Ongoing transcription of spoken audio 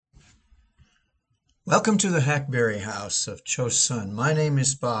Welcome to the Hackberry House of Chosun. My name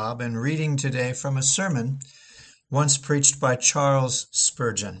is Bob, and reading today from a sermon once preached by Charles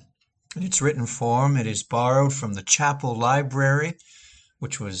Spurgeon. In its written form, it is borrowed from the chapel library,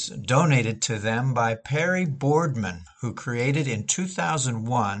 which was donated to them by Perry Boardman, who created in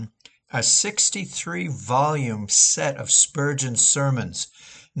 2001 a 63-volume set of Spurgeon sermons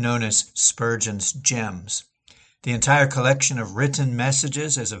known as Spurgeon's Gems. The entire collection of written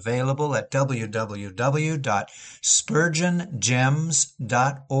messages is available at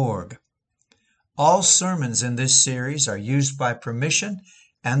www.spurgeongems.org. All sermons in this series are used by permission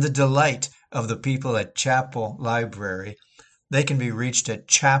and the delight of the people at Chapel Library. They can be reached at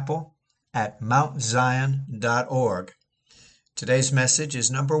chapel@mountzion.org. Today's message is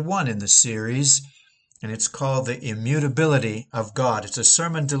number 1 in the series, and it's called The Immutability of God. It's a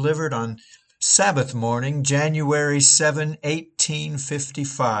sermon delivered on Sabbath morning, January 7,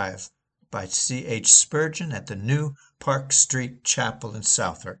 1855, by C.H. Spurgeon at the New Park Street Chapel in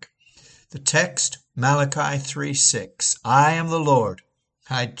Southwark. The text, Malachi 3:6, I am the Lord,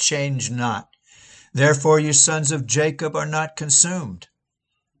 I change not. Therefore you sons of Jacob are not consumed.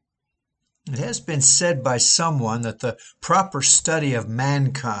 It has been said by someone that the proper study of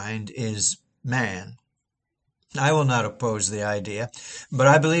mankind is man. I will not oppose the idea, but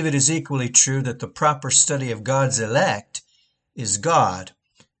I believe it is equally true that the proper study of God's elect is God.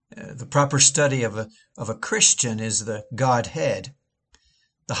 The proper study of a Christian is the Godhead.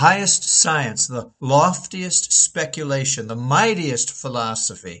 The highest science, the loftiest speculation, the mightiest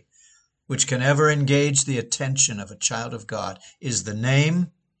philosophy which can ever engage the attention of a child of God is the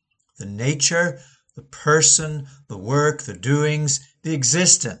name, the nature, the person, the work, the doings, the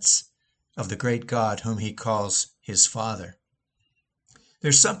existence of the great God whom he calls his Father.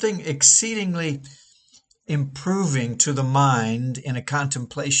 There's something exceedingly improving to the mind in a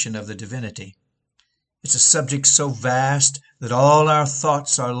contemplation of the divinity. It's a subject so vast that all our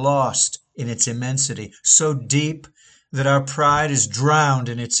thoughts are lost in its immensity, so deep that our pride is drowned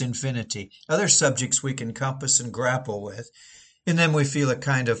in its infinity. Other subjects we can compass and grapple with. In them we feel a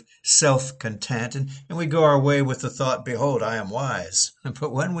kind of self-content, and we go our way with the thought, behold, I am wise.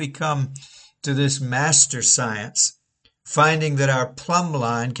 But when we come to this master science, finding that our plumb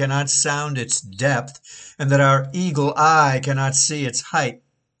line cannot sound its depth, and that our eagle eye cannot see its height,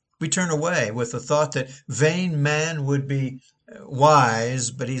 we turn away with the thought that vain man would be wise,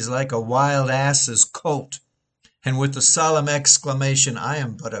 but he's like a wild ass's colt, and with the solemn exclamation, I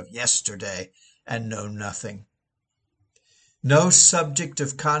am but of yesterday, and know nothing. No subject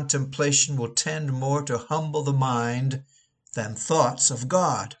of contemplation will tend more to humble the mind than thoughts of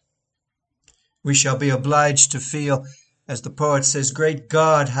God. We shall be obliged to feel, as the poet says, Great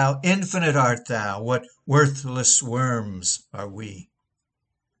God, how infinite art thou, what worthless worms are we.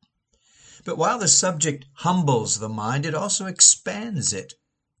 But while the subject humbles the mind, it also expands it.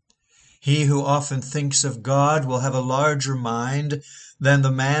 He who often thinks of God will have a larger mind than the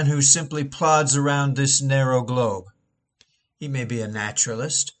man who simply plods around this narrow globe. He may be a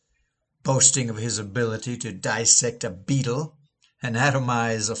naturalist, boasting of his ability to dissect a beetle,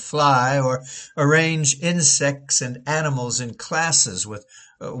 anatomize a fly, or arrange insects and animals in classes with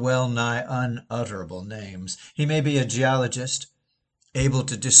well-nigh unutterable names. He may be a geologist, able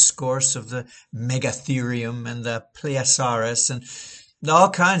to discourse of the megatherium and the plesiosaurus and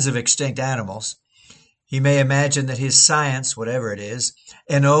all kinds of extinct animals. He may imagine that his science, whatever it is,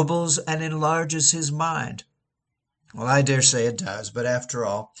 ennobles and enlarges his mind. Well, I dare say it does, but after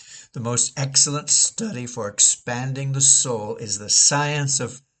all, the most excellent study for expanding the soul is the science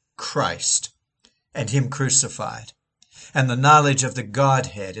of Christ and him crucified, and the knowledge of the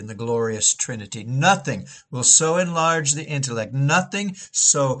Godhead in the glorious Trinity. Nothing will so enlarge the intellect, nothing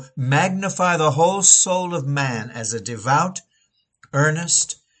so magnify the whole soul of man as a devout,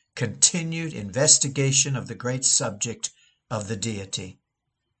 earnest, continued investigation of the great subject of the deity.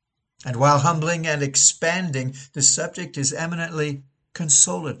 And while humbling and expanding, the subject is eminently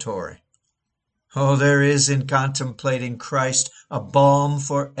consolatory. Oh, there is in contemplating Christ a balm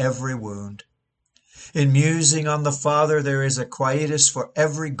for every wound. In musing on the Father, there is a quietus for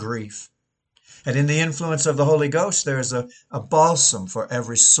every grief. And in the influence of the Holy Ghost, there is a balsam for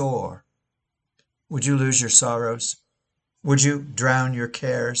every sore. Would you lose your sorrows? Would you drown your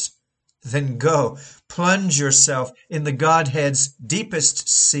cares? Then go, plunge yourself in the Godhead's deepest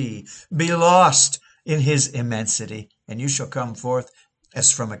sea. Be lost in his immensity, and you shall come forth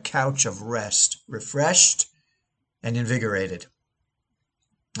as from a couch of rest, refreshed and invigorated.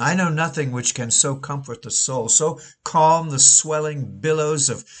 I know nothing which can so comfort the soul, so calm the swelling billows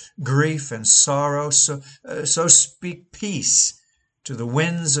of grief and sorrow, so speak peace to the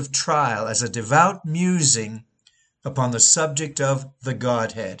winds of trial as a devout musing upon the subject of the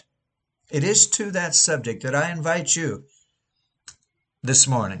Godhead. It is to that subject that I invite you this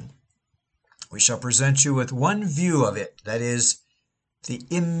morning. We shall present you with one view of it, that is, the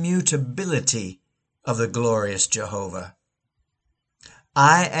immutability of the glorious Jehovah.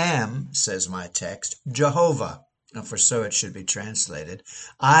 I am, says my text, Jehovah. Now, for so it should be translated.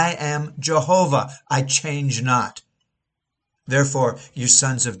 I am Jehovah, I change not. Therefore, you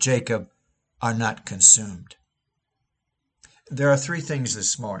sons of Jacob are not consumed. There are three things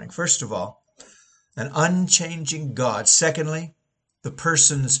this morning. First of all, an unchanging God. Secondly, the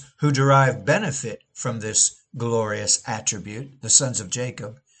persons who derive benefit from this glorious attribute, the sons of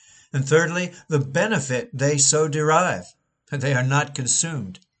Jacob. And thirdly, the benefit they so derive. They are not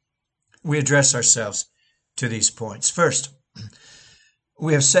consumed. We address ourselves to these points. First,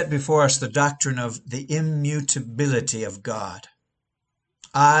 we have set before us the doctrine of the immutability of God.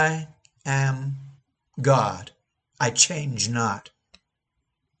 I am God. I change not.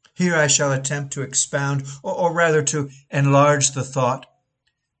 Here I shall attempt to expound, or rather to enlarge the thought,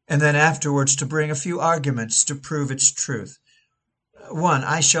 and then afterwards to bring a few arguments to prove its truth. One,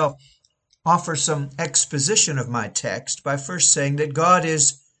 I shall offer some exposition of my text by first saying that God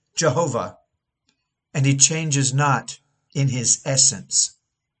is Jehovah, and he changes not in his essence.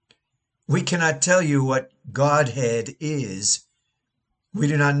 We cannot tell you what Godhead is. We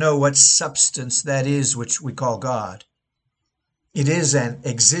do not know what substance that is which we call God. It is an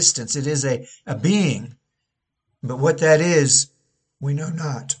existence. It is a being. But what that is, we know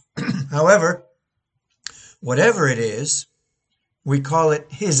not. However, whatever it is, we call it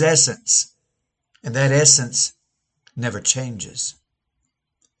his essence. And that essence never changes.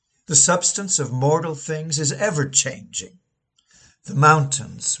 The substance of mortal things is ever changing. The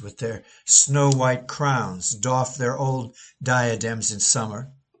mountains with their snow-white crowns doff their old diadems in summer,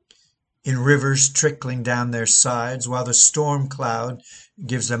 in rivers trickling down their sides, while the storm cloud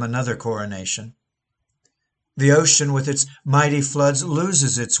gives them another coronation. The ocean with its mighty floods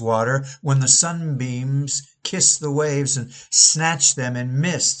loses its water when the sunbeams kiss the waves and snatch them in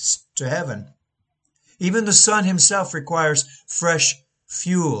mists to heaven. Even the sun himself requires fresh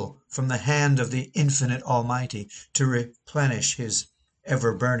fuel from the hand of the infinite Almighty to replenish his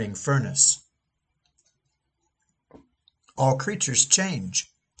ever-burning furnace. All creatures change.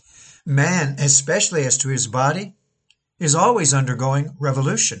 Man, especially as to his body, is always undergoing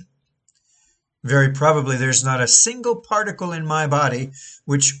revolution. Very probably there's not a single particle in my body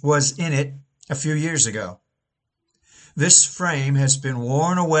which was in it a few years ago. This frame has been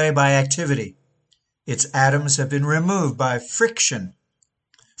worn away by activity. Its atoms have been removed by friction.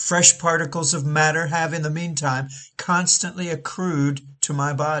 Fresh particles of matter have, in the meantime, constantly accrued to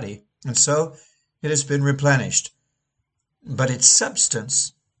my body, and so it has been replenished. But its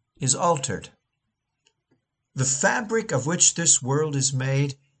substance is altered. The fabric of which this world is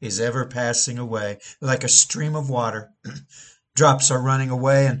made is ever passing away, like a stream of water. Drops are running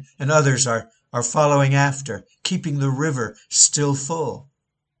away, and others are following after, keeping the river still full,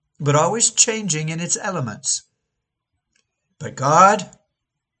 but always changing in its elements. But God,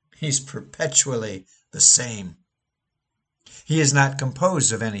 he's perpetually the same. He is not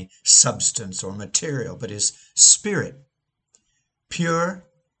composed of any substance or material, but is spirit, pure,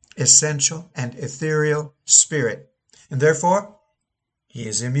 essential, and ethereal spirit, and therefore he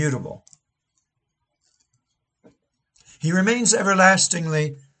is immutable. He remains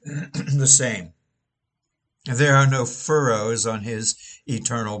everlastingly the same. There are no furrows on his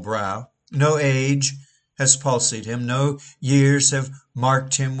eternal brow. No age has palsied him. No years have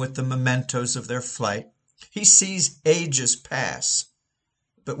marked him with the mementos of their flight. He sees ages pass,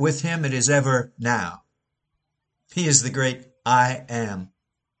 but with him it is ever now. He is the great I am,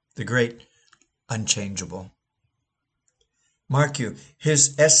 the great unchangeable. Mark you,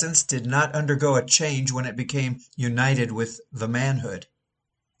 his essence did not undergo a change when it became united with the manhood.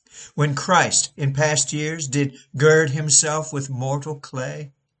 When Christ, in past years, did gird himself with mortal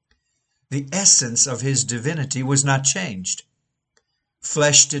clay, the essence of his divinity was not changed.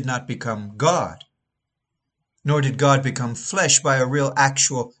 Flesh did not become God, nor did God become flesh by a real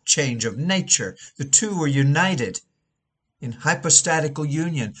actual change of nature. The two were united in hypostatical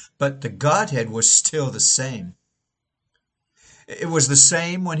union, but the Godhead was still the same. It was the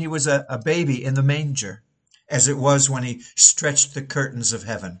same when he was a baby in the manger, as it was when he stretched the curtains of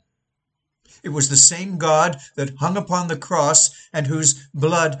heaven. It was the same God that hung upon the cross and whose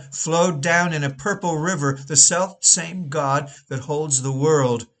blood flowed down in a purple river, the self-same God that holds the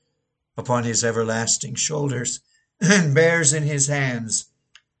world upon his everlasting shoulders and bears in his hands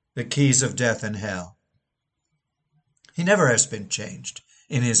the keys of death and hell. He never has been changed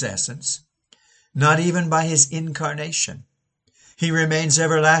in his essence, not even by his incarnation. He remains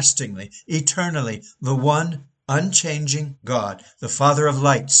everlastingly, eternally, the one unchanging God, the Father of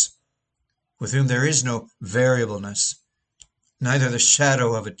lights, with whom there is no variableness, neither the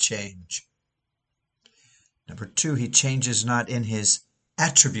shadow of a change. Number two, he changes not in his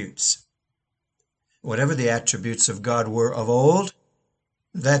attributes. Whatever the attributes of God were of old,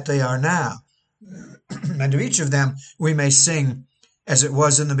 that they are now. And of each of them we may sing, as it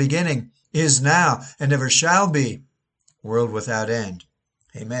was in the beginning, is now, and ever shall be, world without end.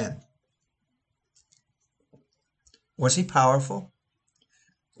 Amen. Was he powerful?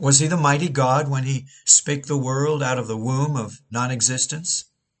 Was he the mighty God when he spake the world out of the womb of non-existence?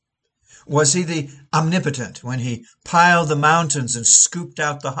 Was he the omnipotent when he piled the mountains and scooped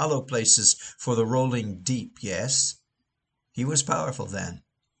out the hollow places for the rolling deep? Yes, he was powerful then.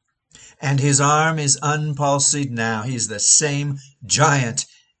 And his arm is unpalsied now. He is the same giant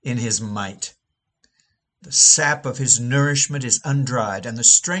in his might. The sap of his nourishment is undried, and the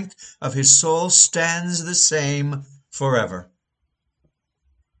strength of his soul stands the same forever.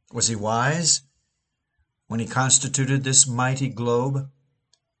 Was he wise when he constituted this mighty globe?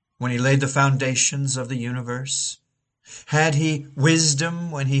 When he laid the foundations of the universe? Had he wisdom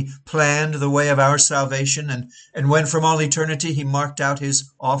when he planned the way of our salvation, and when from all eternity he marked out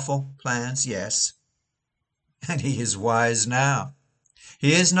his awful plans? Yes. And he is wise now.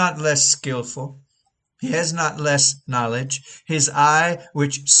 He is not less skillful. He has not less knowledge. His eye,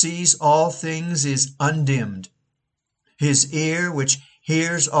 which sees all things, is undimmed. His ear, which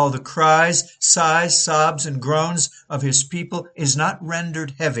hears all the cries, sighs, sobs, and groans of his people, is not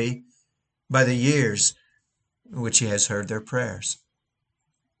rendered heavy by the years which he has heard their prayers.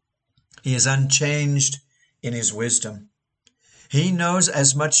 He is unchanged in his wisdom. He knows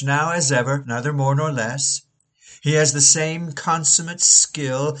as much now as ever, neither more nor less. He has the same consummate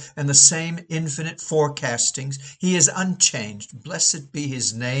skill and the same infinite forecastings. He is unchanged. Blessed be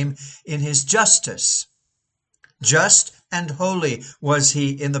his name in his justice. Just and holy was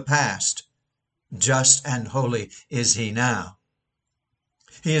he in the past. Just and holy is he now.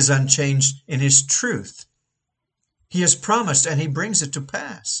 He is unchanged in his truth. He has promised and he brings it to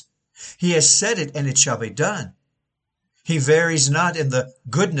pass. He has said it and it shall be done. He varies not in the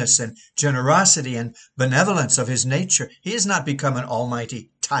goodness and generosity and benevolence of his nature. He has not become an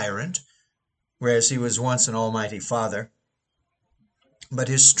almighty tyrant, whereas he was once an almighty father. But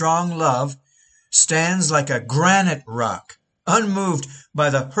his strong love stands like a granite rock, unmoved by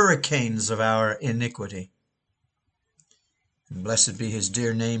the hurricanes of our iniquity. And blessed be his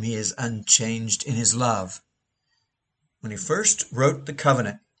dear name, he is unchanged in his love. When he first wrote the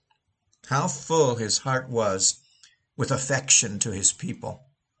covenant, how full his heart was with affection to his people.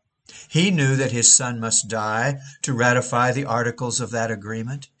 He knew that his son must die to ratify the articles of that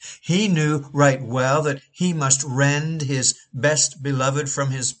agreement. He knew right well that he must rend his best beloved from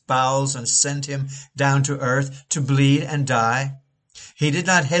his bowels and send him down to earth to bleed and die. He did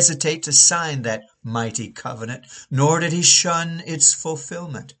not hesitate to sign that mighty covenant, nor did he shun its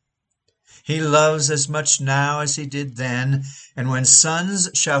fulfillment. He loves as much now as he did then, and when suns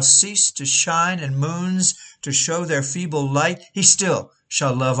shall cease to shine and moons to show their feeble light, he still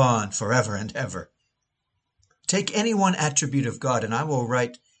shall love on forever and ever. Take any one attribute of God, and I will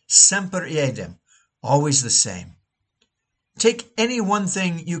write semper idem, always the same. Take any one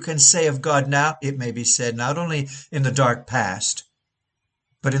thing you can say of God now, it may be said not only in the dark past,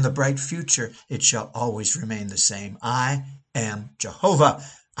 but in the bright future it shall always remain the same. I am Jehovah.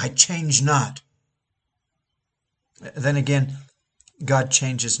 I change not. Then again, God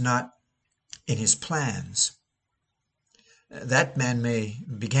changes not in his plans. That man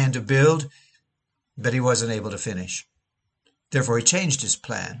began to build, but he wasn't able to finish. Therefore he changed his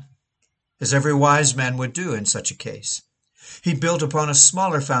plan, as every wise man would do in such a case. He built upon a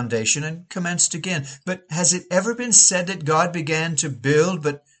smaller foundation and commenced again. But has it ever been said that God began to build,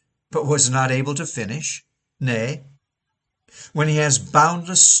 but was not able to finish? Nay, when he has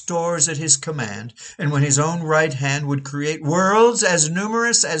boundless stores at his command, and when his own right hand would create worlds as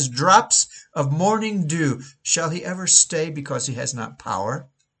numerous as drops of morning dew, shall he ever stay because he has not power,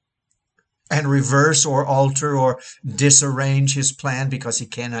 and reverse or alter or disarrange his plan because he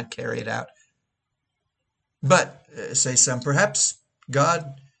cannot carry it out? But, say some, perhaps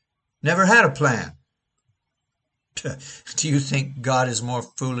God never had a plan. Do you think God is more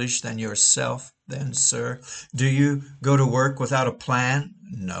foolish than yourself then, sir? Do you go to work without a plan?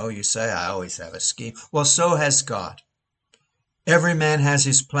 No, you say, I always have a scheme. Well, so has God. Every man has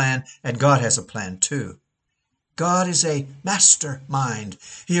his plan, and God has a plan too. God is a mastermind.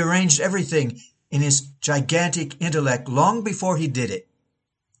 He arranged everything in his gigantic intellect long before he did it.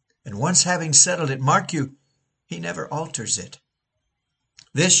 And once having settled it, mark you, he never alters it.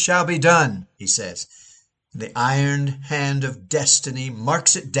 This shall be done, he says. The iron hand of destiny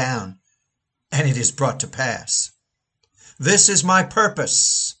marks it down, and it is brought to pass. This is my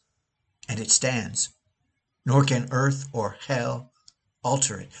purpose, and it stands. Nor can earth or hell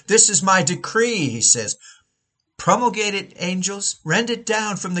alter it. This is my decree, he says. Promulgate it, angels. Rend it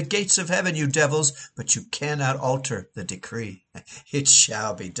down from the gates of heaven, you devils, but you cannot alter the decree. It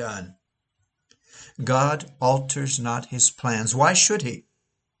shall be done. God alters not his plans. Why should he?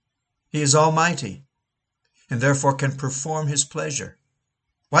 He is almighty, and therefore can perform his pleasure.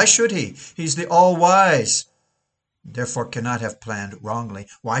 Why should he? He's the all-wise, therefore cannot have planned wrongly.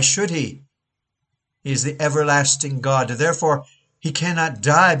 Why should he? He is the everlasting God, therefore he cannot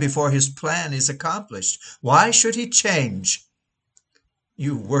die before his plan is accomplished. Why should he change?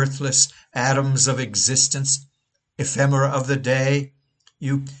 You worthless atoms of existence, ephemera of the day,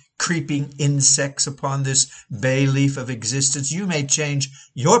 you creeping insects upon this bay leaf of existence, you may change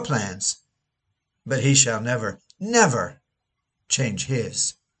your plans, but he shall never, never change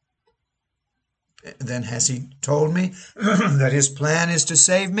his. Then has he told me that his plan is to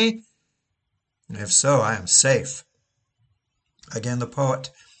save me? If so, I am safe. Again the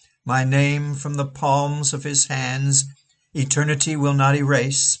poet, my name from the palms of his hands eternity will not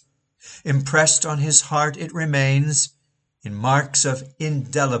erase. Impressed on his heart it remains in marks of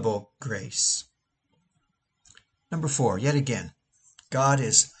indelible grace. Number 4, yet again, God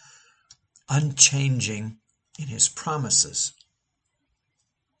is unchanging in his promises.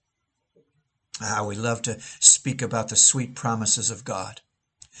 We love to speak about the sweet promises of God.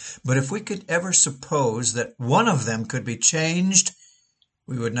 But if we could ever suppose that one of them could be changed,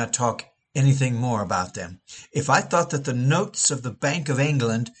 we would not talk anything more about them. If I thought that the notes of the Bank of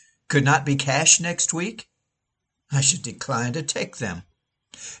England could not be cashed next week, I should decline to take them.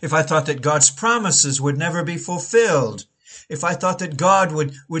 If I thought that God's promises would never be fulfilled, if I thought that God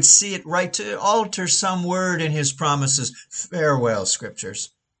would see it right to alter some word in his promises, farewell, Scriptures.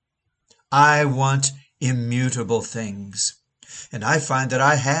 I want immutable things. And I find that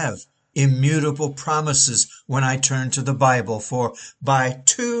I have immutable promises when I turn to the Bible, for by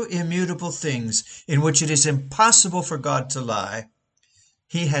 2 immutable things in which it is impossible for God to lie,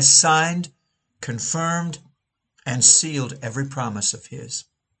 he has signed, confirmed, and sealed every promise of his.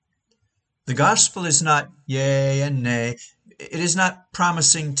 The gospel is not yea and nay. It is not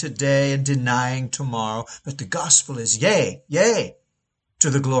promising today and denying tomorrow, but the gospel is yea, yea, to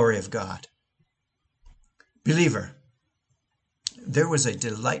the glory of God. Believer, there was a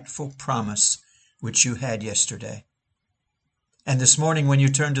delightful promise which you had yesterday. And this morning when you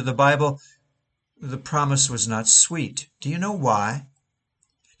turned to the Bible, the promise was not sweet. Do you know why?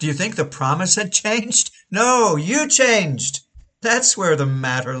 Do you think the promise had changed? No, you changed. That's where the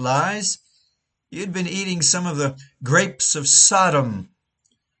matter lies. You'd been eating some of the grapes of Sodom,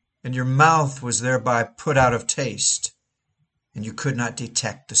 and your mouth was thereby put out of taste, and you could not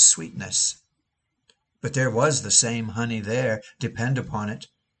detect the sweetness. But there was the same honey there, depend upon it,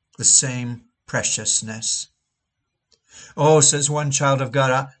 the same preciousness. Oh, says one child of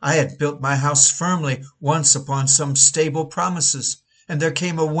God, I had built my house firmly once upon some stable promises, and there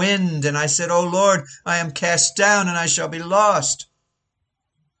came a wind, and I said, O Lord, I am cast down, and I shall be lost.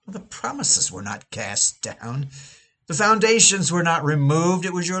 Well, the promises were not cast down. The foundations were not removed.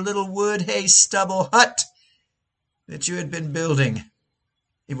 It was your little wood, hay, stubble hut that you had been building.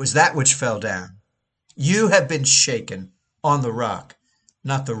 It was that which fell down. You have been shaken on the rock,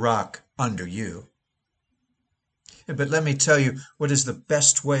 not the rock under you. But let me tell you what is the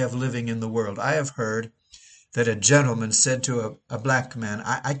best way of living in the world. I have heard that a gentleman said to a black man,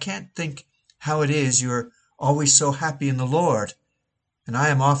 I can't think how it is you're always so happy in the Lord, and I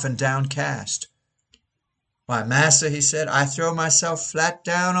am often downcast. Why, massa, he said, I throw myself flat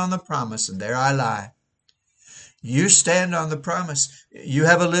down on the promise, and there I lie. You stand on the promise. You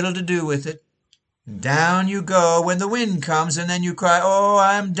have a little to do with it. Down you go when the wind comes, and then you cry, oh,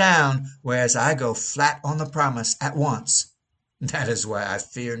 I'm down, whereas I go flat on the promise at once. That is why I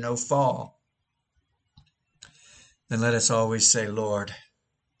fear no fall. Then let us always say, Lord,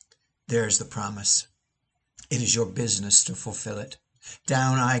 there's the promise. It is your business to fulfill it.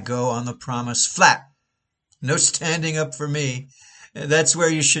 Down I go on the promise, flat. No standing up for me. That's where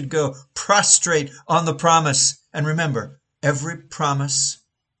you should go, prostrate on the promise. And remember, every promise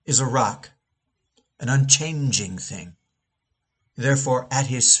is a rock, an unchanging thing. Therefore, at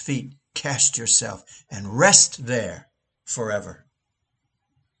his feet, cast yourself and rest there forever.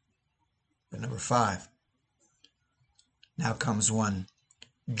 But number 5, now comes one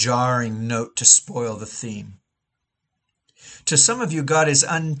jarring note to spoil the theme. To some of you, God is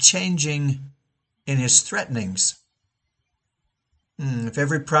unchanging in his threatenings. If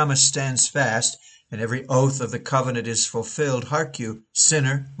every promise stands fast and every oath of the covenant is fulfilled, hark you,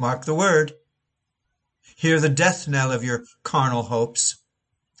 sinner, mark the word. Hear the death knell of your carnal hopes.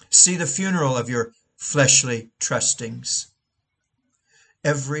 See the funeral of your fleshly trustings.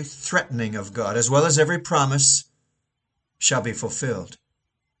 Every threatening of God, as well as every promise, shall be fulfilled.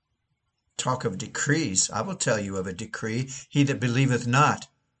 Talk of decrees. I will tell you of a decree. He that believeth not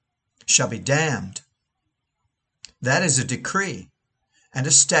shall be damned. That is a decree and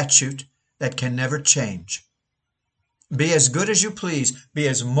a statute that can never change. Be as good as you please. Be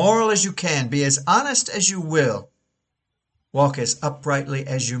as moral as you can. Be as honest as you will. Walk as uprightly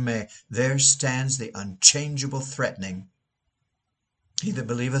as you may. There stands the unchangeable threatening. He that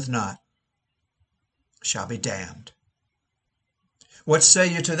believeth not shall be damned. What say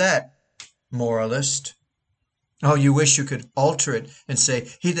you to that, moralist? Oh, you wish you could alter it and say,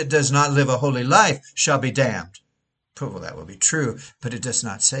 he that does not live a holy life shall be damned. Well, that will be true, but it does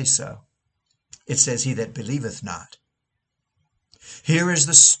not say so. It says, he that believeth not. Here is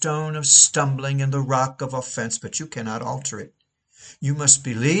the stone of stumbling and the rock of offense, but you cannot alter it. You must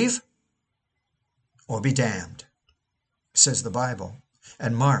believe or be damned, says the Bible.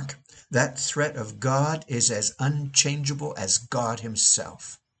 And mark, that threat of God is as unchangeable as God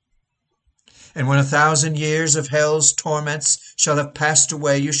himself. And when 1,000 years of hell's torments shall have passed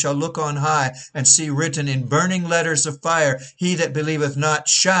away, you shall look on high and see written in burning letters of fire, he that believeth not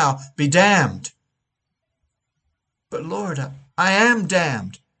shall be damned. But Lord, I am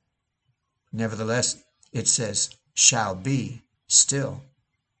damned. Nevertheless, it says, shall be still.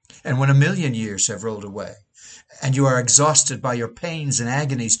 And when 1,000,000 years have rolled away, and you are exhausted by your pains and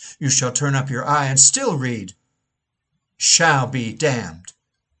agonies, you shall turn up your eye and still read, shall be damned.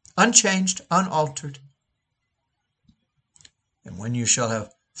 Unchanged, unaltered. And when you shall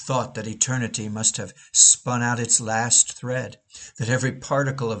have thought that eternity must have spun out its last thread, that every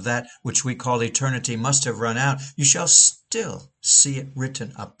particle of that which we call eternity must have run out, you shall still see it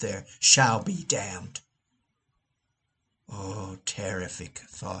written up there, shall be damned. Oh, terrific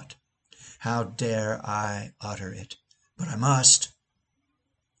thought. How dare I utter it? But I must.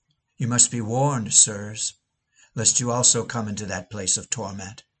 You must be warned, sirs, lest you also come into that place of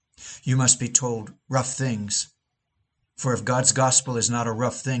torment. You must be told rough things. For if God's gospel is not a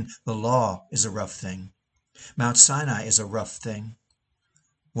rough thing, the law is a rough thing. Mount Sinai is a rough thing.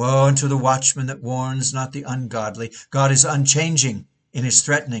 Woe unto the watchman that warns not the ungodly. God is unchanging in his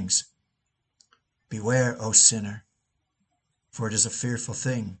threatenings. Beware, O sinner, for it is a fearful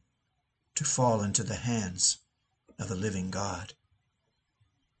thing to fall into the hands of the living God.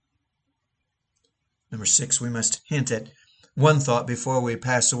 Number 6, we must hint at one thought before we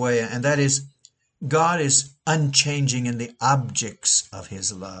pass away, and that is, God is unchanging in the objects of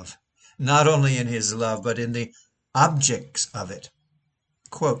his love. Not only in his love, but in the objects of it.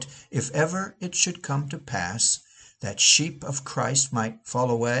 Quote, if ever it should come to pass that sheep of Christ might fall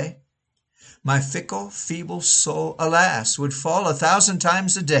away, my fickle, feeble soul, alas, would fall 1,000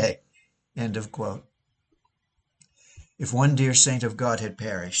 times a day. End of quote. If one dear saint of God had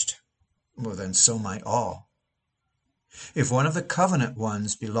perished, well, then so might all. If one of the covenant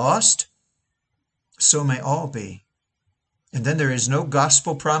ones be lost, so may all be. And then there is no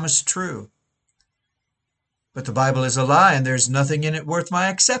gospel promise true. But the Bible is a lie, and there's nothing in it worth my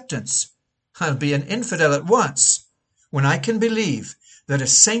acceptance. I'll be an infidel at once when I can believe that a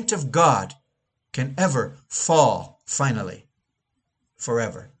saint of God can ever fall finally,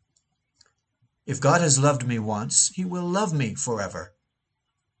 forever. If God has loved me once, he will love me forever.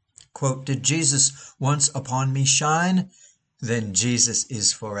 Quote, did Jesus once upon me shine? Then Jesus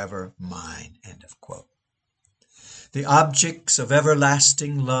is forever mine. End of quote. The objects of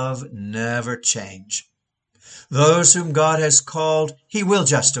everlasting love never change. Those whom God has called, he will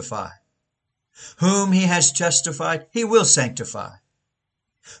justify. Whom he has justified, he will sanctify.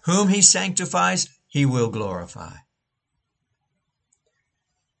 Whom he sanctifies, he will glorify.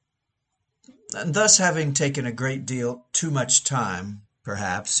 And thus, having taken a great deal too much time,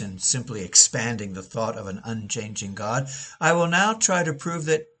 perhaps, in simply expanding the thought of an unchanging God, I will now try to prove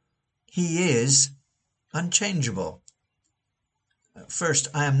that he is unchangeable. First,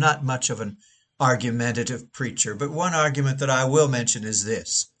 I am not much of an argumentative preacher, but one argument that I will mention is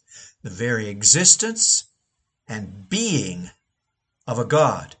this. The very existence and being of a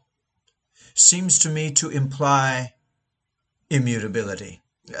God seems to me to imply immutability.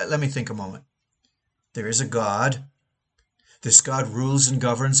 Let me think a moment. There is a God. This God rules and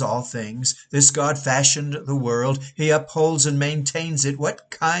governs all things. This God fashioned the world. He upholds and maintains it. What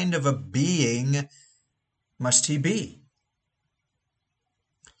kind of a being must he be?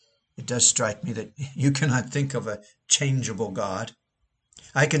 It does strike me that you cannot think of a changeable God.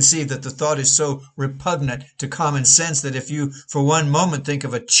 I conceive that the thought is so repugnant to common sense that if you for one moment think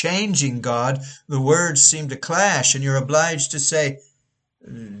of a changing God, the words seem to clash, and you're obliged to say,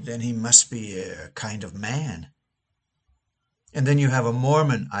 then he must be a kind of man. And then you have a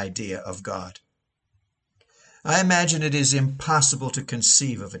Mormon idea of God. I imagine it is impossible to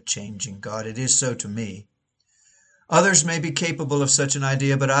conceive of a changing God. It is so to me. Others may be capable of such an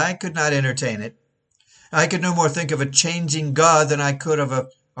idea, but I could not entertain it. I could no more think of a changing God than I could of a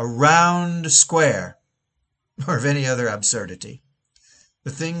round square, or of any other absurdity.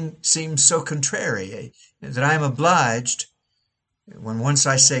 The thing seems so contrary that I am obliged, when once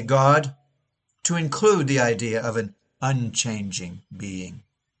I say God, to include the idea of an unchanging being.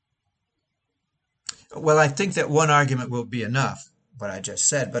 Well, I think that one argument will be enough, what I just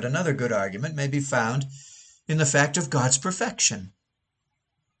said, but another good argument may be found in the fact of God's perfection.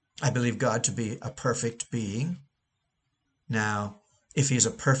 I believe God to be a perfect being. Now, if he is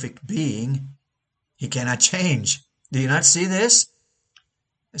a perfect being, he cannot change. Do you not see this?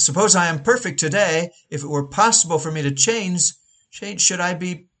 Suppose I am perfect today. If it were possible for me to change, should I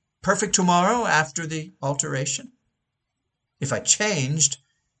be perfect tomorrow after the alteration? If I changed,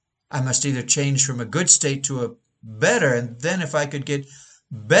 I must either change from a good state to a better, and then if I could get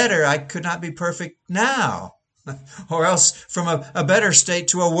better, I could not be perfect now. Or else from a better state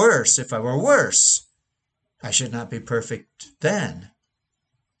to a worse. If I were worse, I should not be perfect then.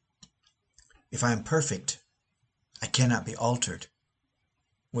 If I am perfect, I cannot be altered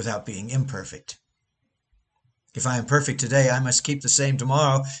without being imperfect. If I am perfect today, I must keep the same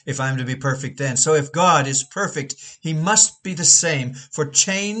tomorrow if I am to be perfect then. So if God is perfect, he must be the same, for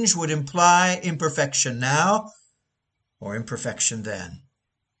change would imply imperfection now or imperfection then.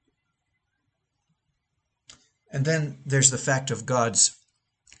 And then there's the fact of God's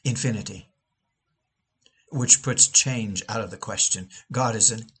infinity, which puts change out of the question. God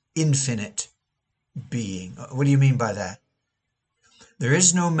is an infinite being. What do you mean by that? There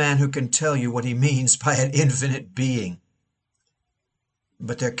is no man who can tell you what he means by an infinite being.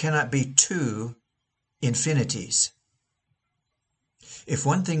 But there cannot be two infinities. If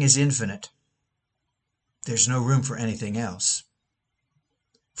one thing is infinite, there's no room for anything else.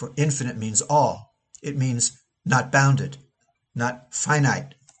 For infinite means all. It means not bounded, not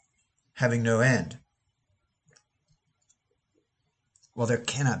finite, having no end. Well, there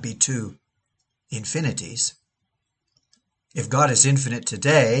cannot be two infinities. If God is infinite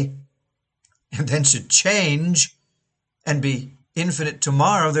today, and then should change and be infinite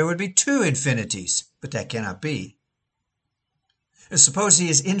tomorrow, there would be two infinities, but that cannot be. Suppose he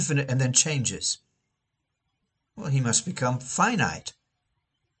is infinite and then changes. Well, he must become finite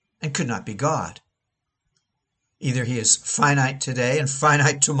and could not be God. Either he is finite today and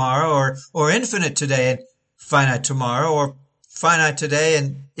finite tomorrow, or infinite today and finite tomorrow, or finite today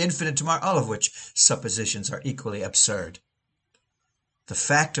and infinite tomorrow, all of which suppositions are equally absurd. The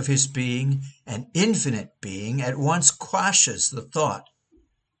fact of his being an infinite being at once quashes the thought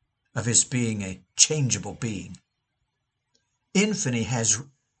of his being a changeable being. Infinity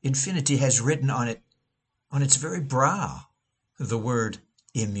has written on its very brow the word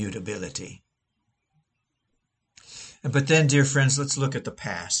immutability. But then, dear friends, let's look at the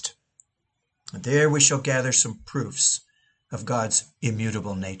past. There we shall gather some proofs of God's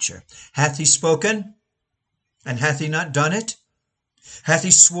immutable nature. Hath he spoken, and hath he not done it? Hath he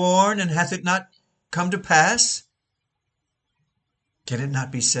sworn, and hath it not come to pass? Can it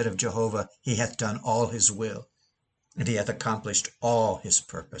not be said of Jehovah, he hath done all his will, and he hath accomplished all his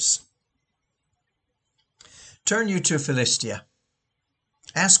purpose? Turn you to Philistia.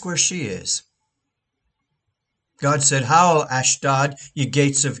 Ask where she is. God said, Howl, Ashdod, ye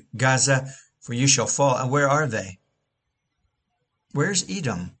gates of Gaza, for you shall fall. And where are they? Where's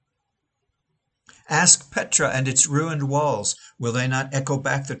Edom? Ask Petra and its ruined walls. Will they not echo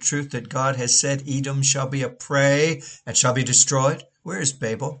back the truth that God has said, Edom shall be a prey and shall be destroyed? Where is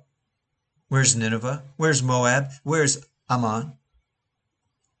Babel? Where's Nineveh? Where's Moab? Where's Ammon?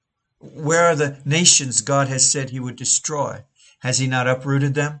 Where are the nations God has said he would destroy? Has he not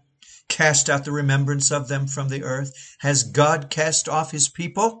uprooted them? Cast out the remembrance of them from the earth? Has God cast off his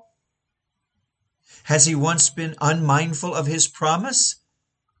people? Has he once been unmindful of his promise?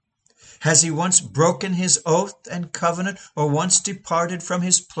 Has he once broken his oath and covenant, or once departed from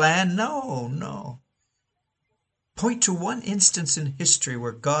his plan? No. Point to one instance in history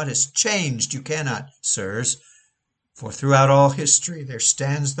where God has changed. You cannot, sirs, For throughout all history there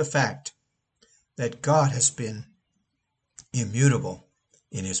stands the fact that God has been immutable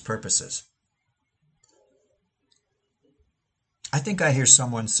in his purposes. I think I hear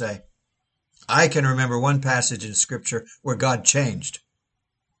someone say, I can remember one passage in Scripture where God changed.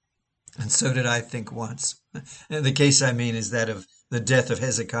 And so did I think once. The case I mean is that of the death of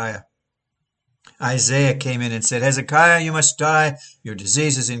Hezekiah. Isaiah came in and said, Hezekiah, you must die. Your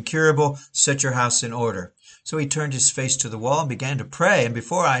disease is incurable. Set your house in order. So he turned his face to the wall and began to pray. And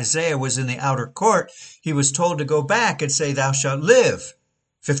before Isaiah was in the outer court, he was told to go back and say, thou shalt live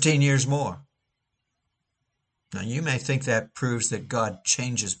 15 years more. Now you may think that proves that God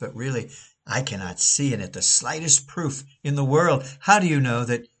changes, but really I cannot see in it the slightest proof in the world. How do you know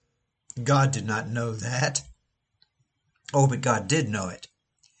that God did not know that? Oh, but God did know it.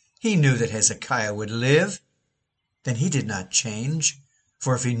 He knew that Hezekiah would live. Then he did not change.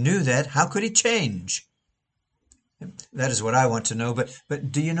 For if he knew that, how could he change? That is what I want to know.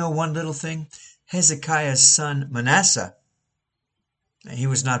 But do you know one little thing? Hezekiah's son Manasseh, he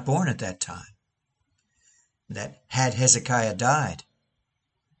was not born at that time. That had Hezekiah died,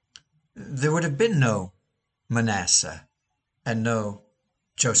 there would have been no Manasseh and no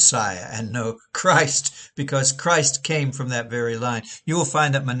Josiah and no Christ, because Christ came from that very line. You will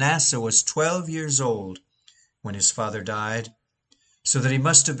find that Manasseh was 12 years old when his father died, so that he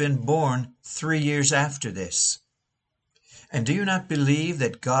must have been born 3 years after this. And do you not believe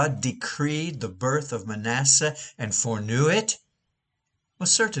that God decreed the birth of Manasseh and foreknew it? Well,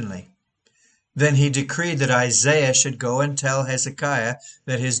 certainly. Then he decreed that Isaiah should go and tell Hezekiah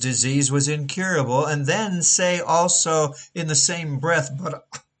that his disease was incurable, and then say also in the same breath,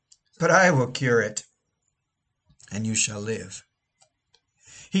 but I will cure it, and you shall live.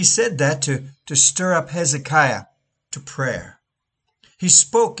 He said that to stir up Hezekiah to prayer. He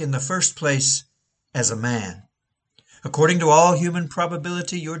spoke in the first place as a man. According to all human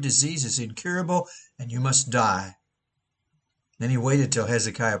probability, your disease is incurable, and you must die. Then he waited till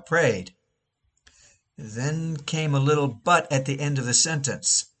Hezekiah prayed. Then came a little but at the end of the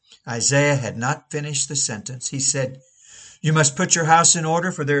sentence. Isaiah had not finished the sentence. He said, you must put your house in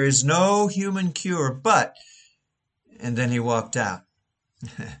order, for there is no human cure, but... And then he walked out.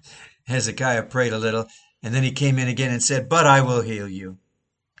 Hezekiah prayed a little, and then he came in again and said, but I will heal you.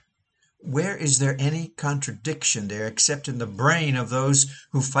 Where is there any contradiction there except in the brain of those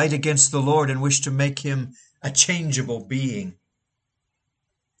who fight against the Lord and wish to make him a changeable being?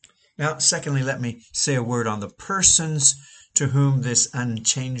 Now, secondly, let me say a word on the persons to whom this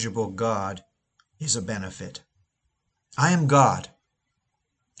unchangeable God is a benefit. I am God.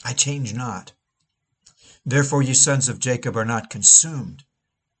 I change not. Therefore, ye sons of Jacob are not consumed.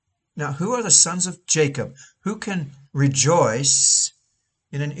 Now, who are the sons of Jacob? Who can rejoice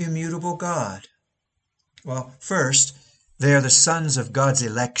in an immutable God? Well, first, they are the sons of God's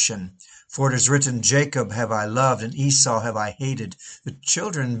election. For it is written, Jacob have I loved, and Esau have I hated, the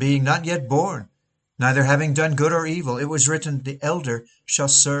children being not yet born, neither having done good or evil. It was written, the elder shall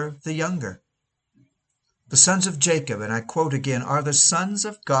serve the younger. The sons of Jacob, and I quote again, are the sons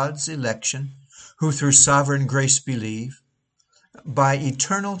of God's election, who through sovereign grace believe. By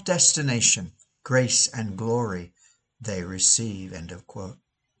eternal destination, grace and glory they receive. End of quote.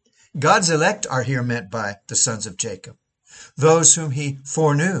 God's elect are here meant by the sons of Jacob, those whom he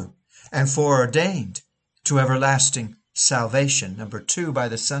foreknew and foreordained to everlasting salvation. Number two, by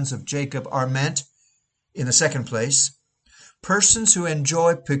the sons of Jacob are meant, in the second place, persons who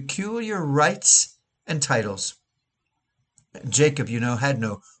enjoy peculiar rights and titles. Jacob, you know, had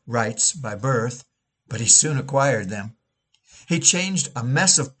no rights by birth, but he soon acquired them. He changed a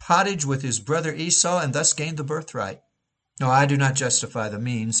mess of pottage with his brother Esau and thus gained the birthright. No, I do not justify the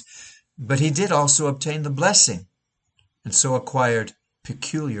means, but he did also obtain the blessing, and so acquired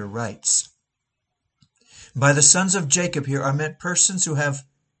peculiar rights. By the sons of Jacob here are meant persons who have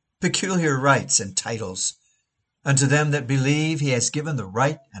peculiar rights and titles. Unto them that believe he has given the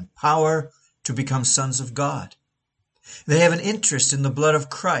right and power to become sons of God. They have an interest in the blood of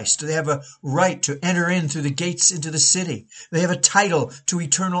Christ. They have a right to enter in through the gates into the city. They have a title to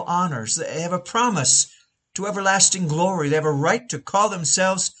eternal honors. They have a promise to everlasting glory. They have a right to call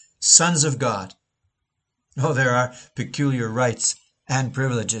themselves sons of God. Oh, there are peculiar rights and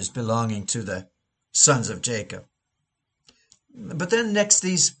privileges belonging to the sons of Jacob. But then next,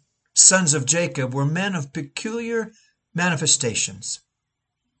 these sons of Jacob were men of peculiar manifestations.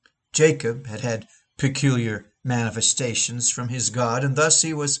 Jacob had had peculiar manifestations from his God, and thus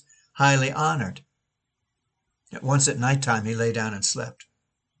he was highly honored. Once at nighttime he lay down and slept.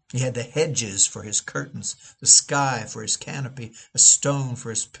 He had the hedges for his curtains, the sky for his canopy, a stone for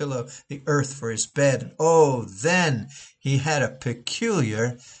his pillow, the earth for his bed. And oh, then he had a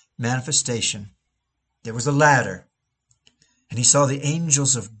peculiar manifestation. There was a ladder, and he saw the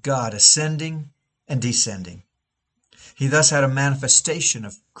angels of God ascending and descending. He thus had a manifestation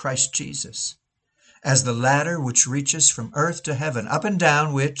of Christ Jesus as the ladder which reaches from earth to heaven, up and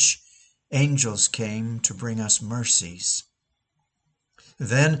down which angels came to bring us mercies.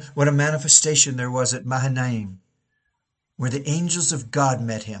 Then what a manifestation there was at Mahanaim, where the angels of God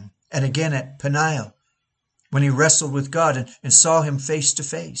met him, and again at Peniel, when he wrestled with God and saw him face to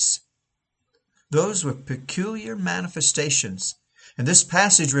face. Those were peculiar manifestations, and this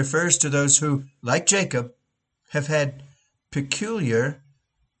passage refers to those who, like Jacob, have had peculiar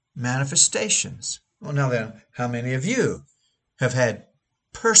manifestations. Well, now then, how many of you have had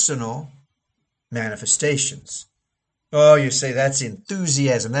personal manifestations? Oh, you say that's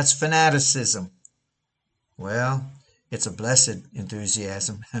enthusiasm, that's fanaticism. Well, it's a blessed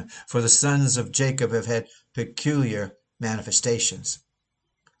enthusiasm, for the sons of Jacob have had peculiar manifestations.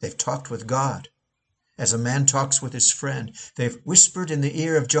 They've talked with God, as a man talks with his friend. They've whispered in the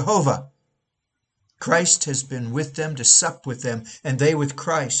ear of Jehovah. Christ has been with them to sup with them, and they with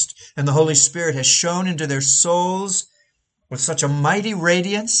Christ. And the Holy Spirit has shone into their souls with such a mighty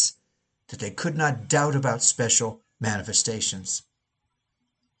radiance that they could not doubt about special manifestations.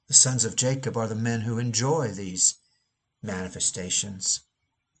 The sons of Jacob are the men who enjoy these manifestations.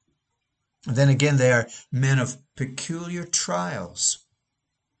 And then again, they are men of peculiar trials.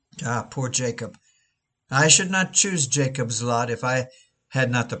 Ah, poor Jacob. I should not choose Jacob's lot if I had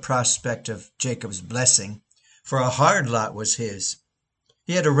not the prospect of Jacob's blessing, for a hard lot was his.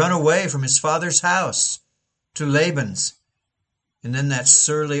 He had to run away from his father's house to Laban's, and then that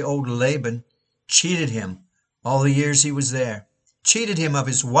surly old Laban cheated him all the years he was there, cheated him of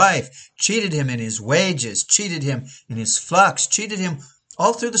his wife, cheated him in his wages, cheated him in his flocks, cheated him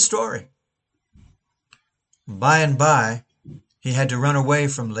all through the story. By and by, he had to run away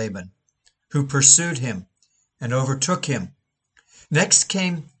from Laban, who pursued him and overtook him. Next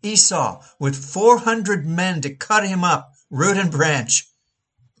came Esau with 400 men to cut him up, root and branch.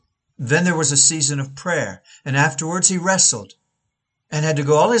 Then there was a season of prayer, and afterwards he wrestled and had to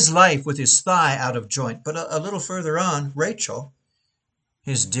go all his life with his thigh out of joint. But a little further on, Rachel,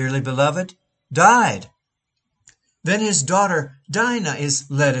 his dearly beloved, died. Then his daughter Dinah is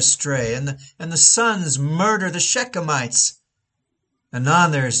led astray, and the sons murder the Shechemites.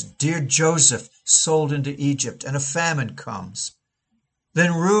 Anon there's dear Joseph sold into Egypt, and a famine comes.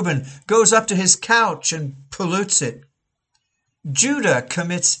 Then Reuben goes up to his couch and pollutes it. Judah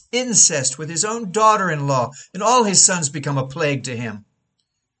commits incest with his own daughter-in-law, and all his sons become a plague to him.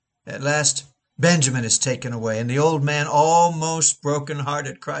 At last, Benjamin is taken away, and the old man, almost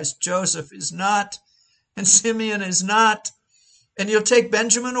broken-hearted, cries, Joseph is not, and Simeon is not, and you'll take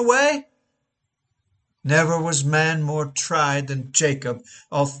Benjamin away? Never was man more tried than Jacob,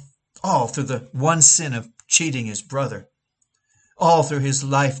 all through the one sin of cheating his brother. All through his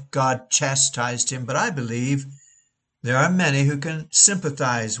life God chastised him, but I believe there are many who can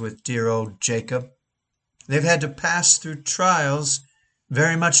sympathize with dear old Jacob. They've had to pass through trials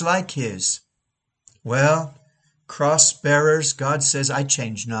very much like his. Well, cross-bearers, God says, I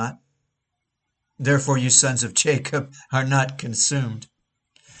change not. Therefore you sons of Jacob are not consumed.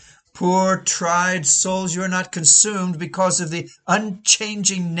 Poor tried souls, you are not consumed because of the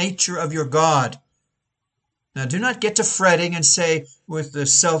unchanging nature of your God. Now do not get to fretting and say with the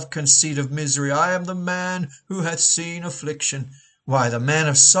self-conceit of misery, I am the man who hath seen affliction. Why, the man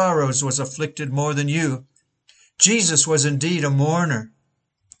of sorrows was afflicted more than you. Jesus was indeed a mourner.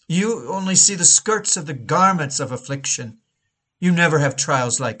 You only see the skirts of the garments of affliction. You never have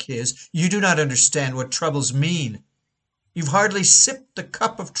trials like his. You do not understand what troubles mean. You've hardly sipped the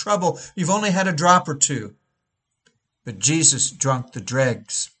cup of trouble. You've only had a drop or two. But Jesus drunk the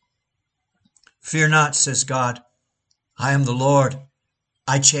dregs. Fear not, says God. I am the Lord.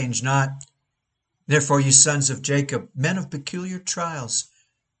 I change not. Therefore, you sons of Jacob, men of peculiar trials,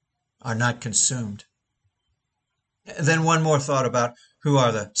 are not consumed. Then one more thought about who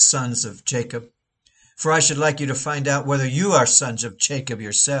are the sons of Jacob. For I should like you to find out whether you are sons of Jacob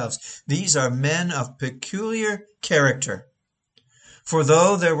yourselves. These are men of peculiar character. For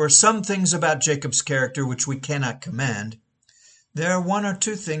though there were some things about Jacob's character which we cannot command, there are one or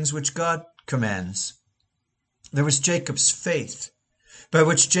two things which God commands. There was Jacob's faith, by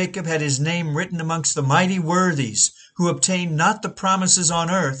which Jacob had his name written amongst the mighty worthies, who obtained not the promises on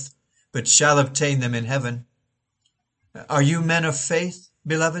earth, but shall obtain them in heaven. Are you men of faith,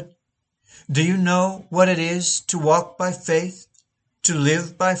 beloved? Do you know what it is to walk by faith? to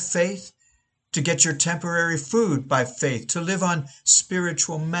live by faith, to get your temporary food by faith, to live on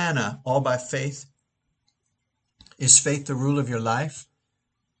spiritual manna, all by faith? Is faith the rule of your life?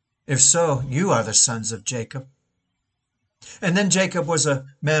 If so, you are the sons of Jacob. And then Jacob was a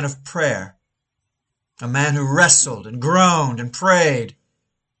man of prayer, a man who wrestled and groaned and prayed.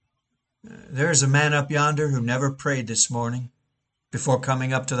 There is a man up yonder who never prayed this morning before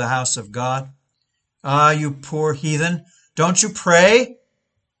coming up to the house of God. Ah, you poor heathen, don't you pray?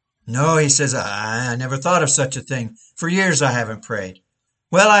 No, he says, I never thought of such a thing. For years I haven't prayed.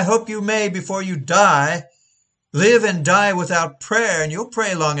 Well, I hope you may, before you die, live and die without prayer, and you'll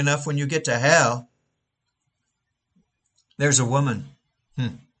pray long enough when you get to hell. There's a woman.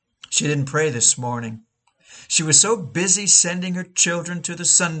 She didn't pray this morning. She was so busy sending her children to the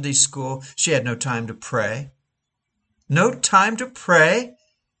Sunday school, she had no time to pray. No time to pray?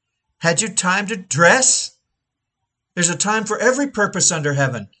 Had you time to dress? There's a time for every purpose under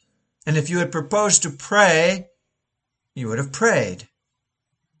heaven. And if you had proposed to pray, you would have prayed.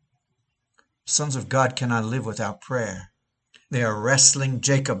 Sons of God cannot live without prayer. They are wrestling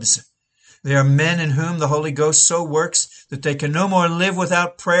Jacobs. They are men in whom the Holy Ghost so works that they can no more live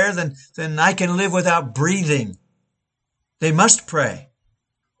without prayer than I can live without breathing. They must pray.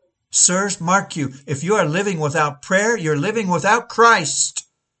 Sirs, mark you, if you are living without prayer, you're living without Christ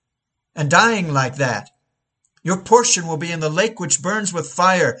and dying like that. Your portion will be in the lake which burns with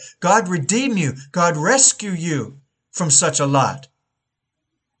fire. God redeem you. God rescue you from such a lot.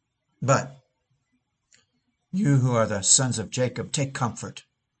 But you who are the sons of Jacob, take comfort,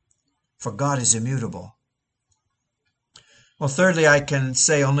 for God is immutable. Well, thirdly, I can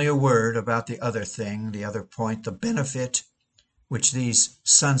say only a word about the other thing, the other point, the benefit which these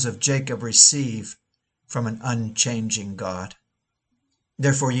sons of Jacob receive from an unchanging God.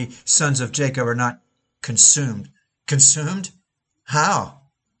 Therefore, ye sons of Jacob are not consumed. Consumed? How?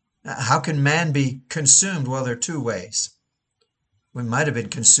 How can man be consumed? Well, there are two ways. We might have been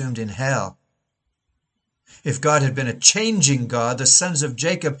consumed in hell. If God had been a changing God, the sons of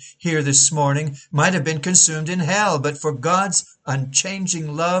Jacob here this morning might have been consumed in hell. But for God's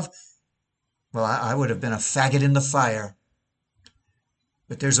unchanging love, well, I would have been a faggot in the fire.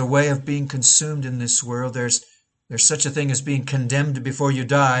 But there's a way of being consumed in this world. There's such a thing as being condemned before you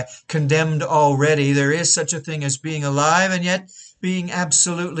die. Condemned already. There is such a thing as being alive and yet being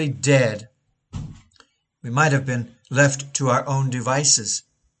absolutely dead. We might have been left to our own devices.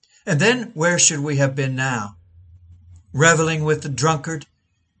 And then where should we have been now? Reveling with the drunkard,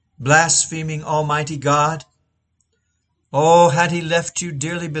 blaspheming Almighty God? Oh, had he left you,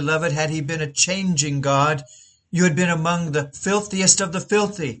 dearly beloved, had he been a changing God, you had been among the filthiest of the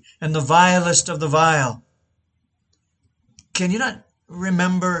filthy and the vilest of the vile. Can you not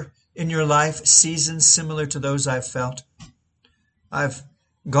remember in your life seasons similar to those I've felt? I've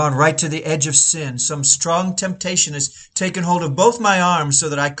gone right to the edge of sin. Some strong temptation has taken hold of both my arms so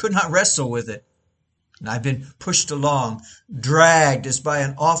that I could not wrestle with it. And I've been pushed along, dragged as by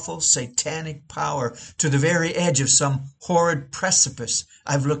an awful satanic power to the very edge of some horrid precipice.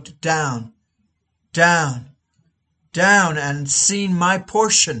 I've looked down, down, down, and seen my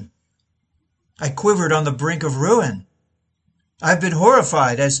portion. I quivered on the brink of ruin. I've been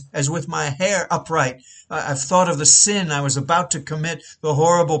horrified as with my hair upright. I've thought of the sin I was about to commit, the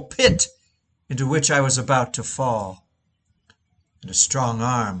horrible pit into which I was about to fall. And a strong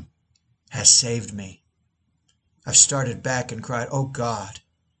arm has saved me. I've started back and cried, "Oh God,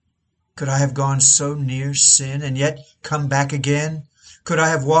 could I have gone so near sin and yet come back again? Could I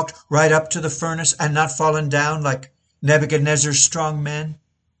have walked right up to the furnace and not fallen down like Nebuchadnezzar's strong men,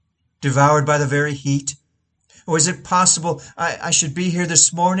 devoured by the very heat? Or is it possible I should be here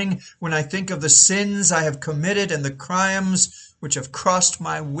this morning when I think of the sins I have committed and the crimes which have crossed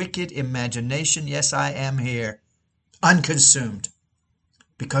my wicked imagination? Yes, I am here, unconsumed,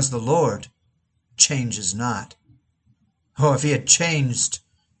 because the Lord changes not. Oh, if he had changed,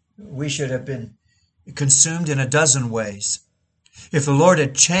 we should have been consumed in a dozen ways. If the Lord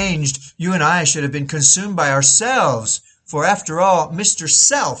had changed, you and I should have been consumed by ourselves. For after all, Mr.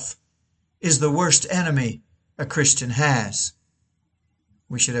 Self is the worst enemy a Christian has.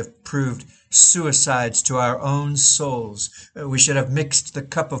 We should have proved suicides to our own souls. We should have mixed the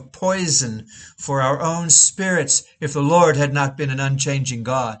cup of poison for our own spirits if the Lord had not been an unchanging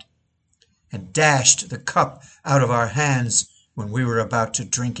God, and dashed the cup out of our hands when we were about to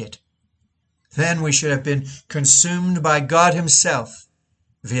drink it. Then we should have been consumed by God himself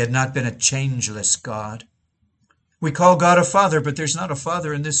if he had not been a changeless God. We call God a father, but there's not a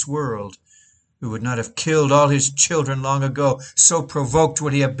father in this world who would not have killed all his children long ago. So provoked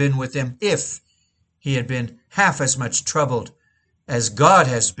would he have been with them if he had been half as much troubled as God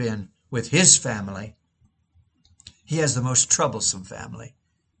has been with his family. He has the most troublesome family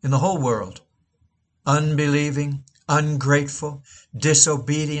in the whole world. Unbelieving, ungrateful,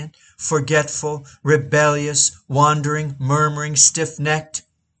 disobedient, forgetful, rebellious, wandering, murmuring, stiff-necked.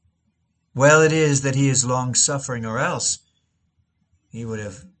 Well, it is that he is long-suffering, or else he would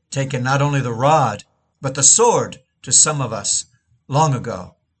have taken not only the rod, but the sword to some of us long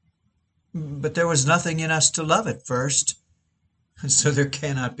ago. But there was nothing in us to love at first, and so there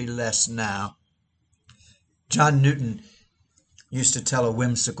cannot be less now. John Newton used to tell a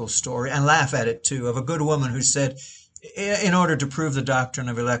whimsical story, and laugh at it too, of a good woman who said, in order to prove the doctrine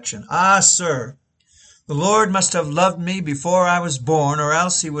of election, "Ah, sir, the Lord must have loved me before I was born, or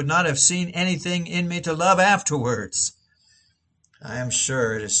else he would not have seen anything in me to love afterwards." I am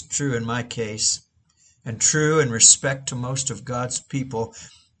sure it is true in my case, and true in respect to most of God's people,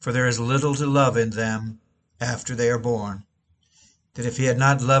 for there is little to love in them after they are born, that if he had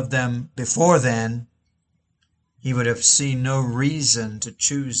not loved them before then, he would have seen no reason to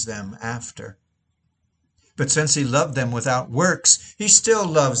choose them after. But since he loved them without works, he still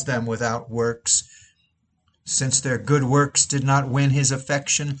loves them without works. Since their good works did not win his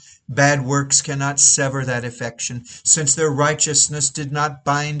affection, bad works cannot sever that affection. Since their righteousness did not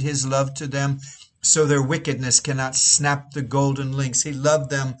bind his love to them, so their wickedness cannot snap the golden links. He loved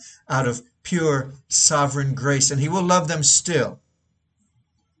them out of pure sovereign grace, and he will love them still.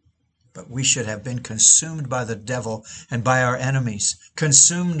 But we should have been consumed by the devil and by our enemies,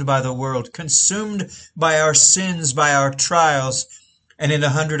 consumed by the world, consumed by our sins, by our trials, and in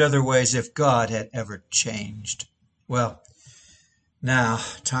 100 other ways if God had ever changed. Well, now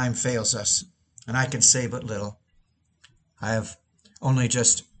time fails us, and I can say but little. I have only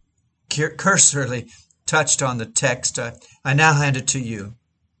just cursorily touched on the text. I now hand it to you.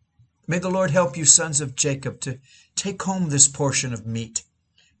 May the Lord help you, sons of Jacob, to take home this portion of meat.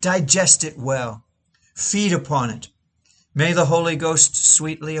 Digest it well. Feed upon it. May the Holy Ghost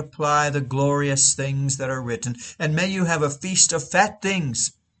sweetly apply the glorious things that are written, and may you have a feast of fat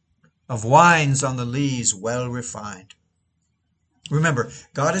things, of wines on the lees well refined. Remember,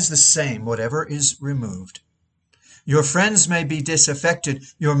 God is the same, whatever is removed. Your friends may be disaffected,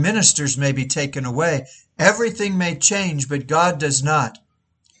 your ministers may be taken away, everything may change, but God does not.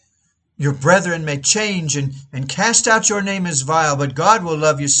 Your brethren may change and cast out your name as vile, but God will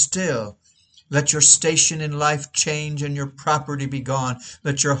love you still. Let your station in life change and your property be gone.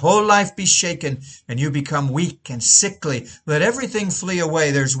 Let your whole life be shaken and you become weak and sickly. Let everything flee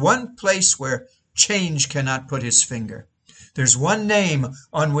away. There's one place where change cannot put his finger. There's one name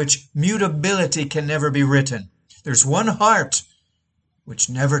on which mutability can never be written. There's one heart which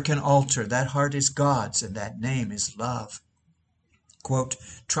never can alter. That heart is God's, and that name is love. Quote,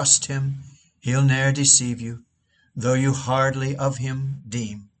 "Trust him, he'll ne'er deceive you, though you hardly of him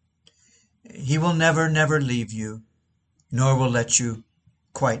deem. He will never, never leave you, nor will let you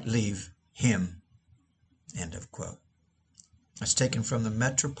quite leave him." End of quote. That's taken from the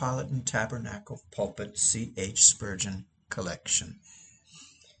Metropolitan Tabernacle Pulpit C.H. Spurgeon collection.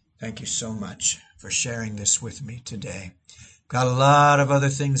 Thank you so much for sharing this with me today. Got a lot of other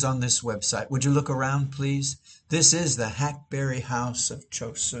things on this website. Would you look around, please? This is the Hackberry House of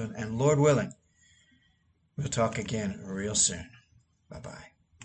Chosun, and Lord willing, we'll talk again real soon. Bye-bye.